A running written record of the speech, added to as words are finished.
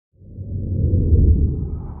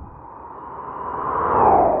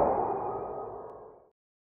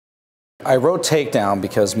I wrote Takedown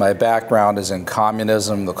because my background is in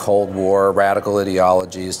communism, the Cold War, radical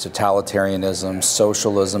ideologies, totalitarianism,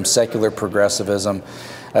 socialism, secular progressivism.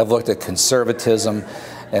 I've looked at conservatism.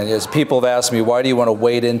 And as people have asked me, why do you want to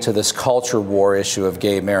wade into this culture war issue of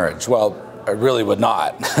gay marriage? Well, I really would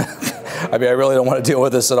not. I mean, I really don't want to deal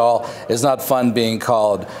with this at all. It's not fun being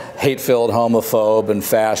called hate-filled homophobe and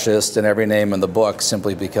fascist and every name in the book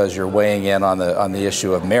simply because you're weighing in on the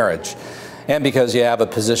issue of marriage. And because you have a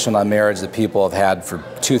position on marriage that people have had for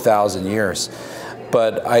 2,000 years.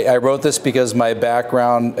 But I wrote this because my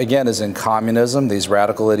background, again, is in communism, these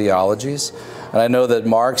radical ideologies. And I know that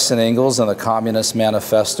Marx and Engels in the Communist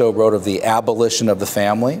Manifesto wrote of the abolition of the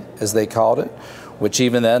family, as they called it, which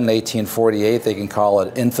even then, in 1848, they can call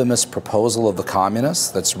it infamous proposal of the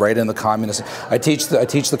communists. That's right in the Communist. I teach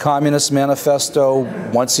the Communist Manifesto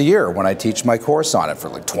once a year when I teach my course on it for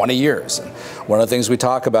like 20 years. And one of the things we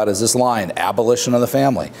talk about is this line, abolition of the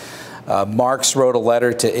family. Marx wrote a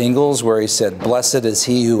letter to Engels where he said, "Blessed is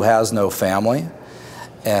he who has no family."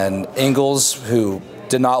 And Engels, who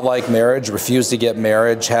did not like marriage, refused to get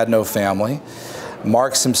marriage, had no family.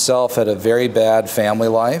 Marx himself had a very bad family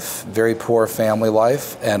life, very poor family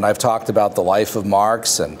life, and I've talked about the life of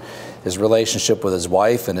Marx and his relationship with his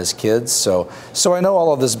wife and his kids, so I know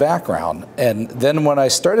all of this background. And then when I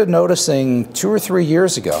started noticing 2 or 3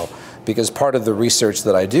 years ago, because part of the research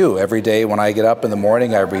that I do, every day when I get up in the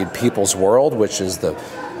morning, I read People's World, which is the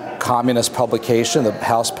communist publication, the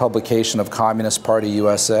house publication of Communist Party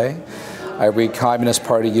USA. I read Communist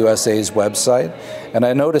Party USA's website, and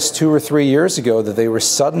I noticed 2 or 3 years ago that they were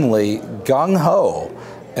suddenly gung-ho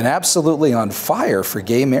and absolutely on fire for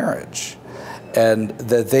gay marriage, and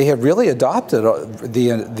that they have really adopted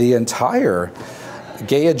the entire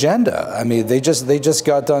gay agenda. I mean, they just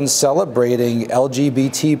got done celebrating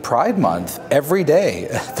LGBT Pride Month every day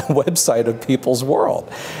at the website of People's World.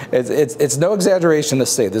 It's no exaggeration to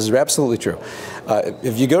say, this is absolutely true.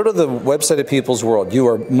 If you go to the website of People's World, you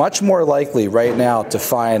are much more likely right now to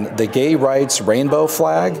find the gay rights rainbow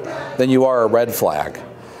flag than you are a red flag.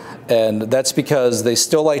 And that's because they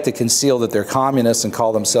still like to conceal that they're communists and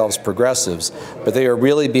call themselves progressives, but they are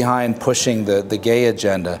really behind pushing the gay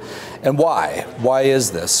agenda. And why? Why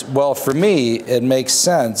is this? Well, for me, it makes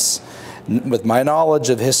sense with my knowledge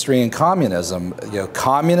of history and communism. You know,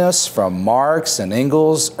 communists from Marx and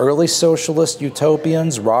Engels, early socialist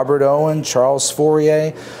utopians, Robert Owen, Charles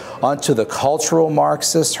Fourier, onto the cultural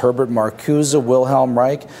Marxists, Herbert Marcuse, Wilhelm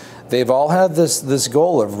Reich. They've all had this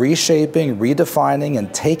goal of reshaping, redefining,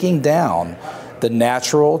 and taking down the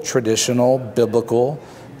natural, traditional, biblical,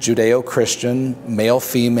 Judeo-Christian,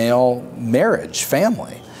 male-female marriage,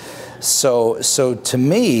 family. So to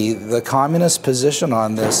me, the communist position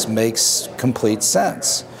on this makes complete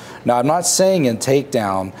sense. Now, I'm not saying in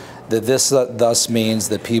Takedown that this thus means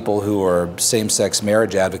that people who are same-sex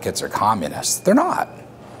marriage advocates are communists. They're not.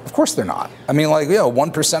 Of course they're not. I mean, like,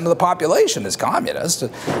 1% of the population is communist,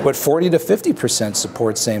 but 40 to 50%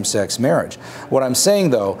 support same-sex marriage. What I'm saying,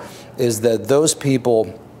 though, is that those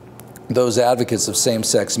people, those advocates of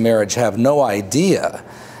same-sex marriage, have no idea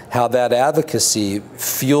how that advocacy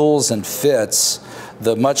fuels and fits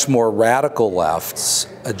the much more radical left's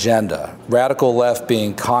agenda. Radical left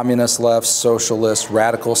being communist left, socialist,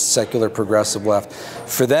 radical secular progressive left.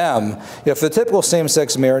 For them, if the typical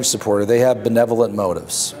same-sex marriage supporter, they have benevolent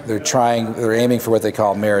motives. They're aiming for what they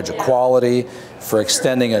call marriage equality, for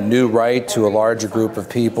extending a new right to a larger group of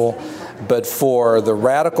people. But for the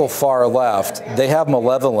radical far left, they have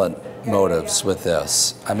malevolent motives with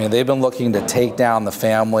this. I mean, they've been looking to take down the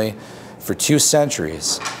family for 2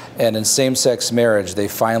 centuries. And in same-sex marriage, they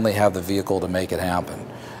finally have the vehicle to make it happen.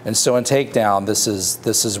 And so in Takedown, this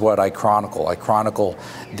is what I chronicle. I chronicle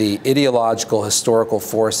the ideological, historical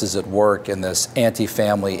forces at work in this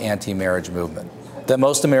anti-family, anti-marriage movement. That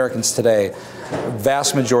most Americans today,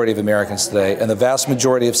 vast majority of Americans today, and the vast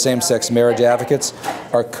majority of same-sex marriage advocates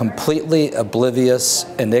are completely oblivious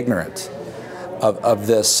and ignorant of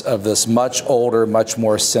this much older, much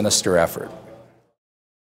more sinister effort.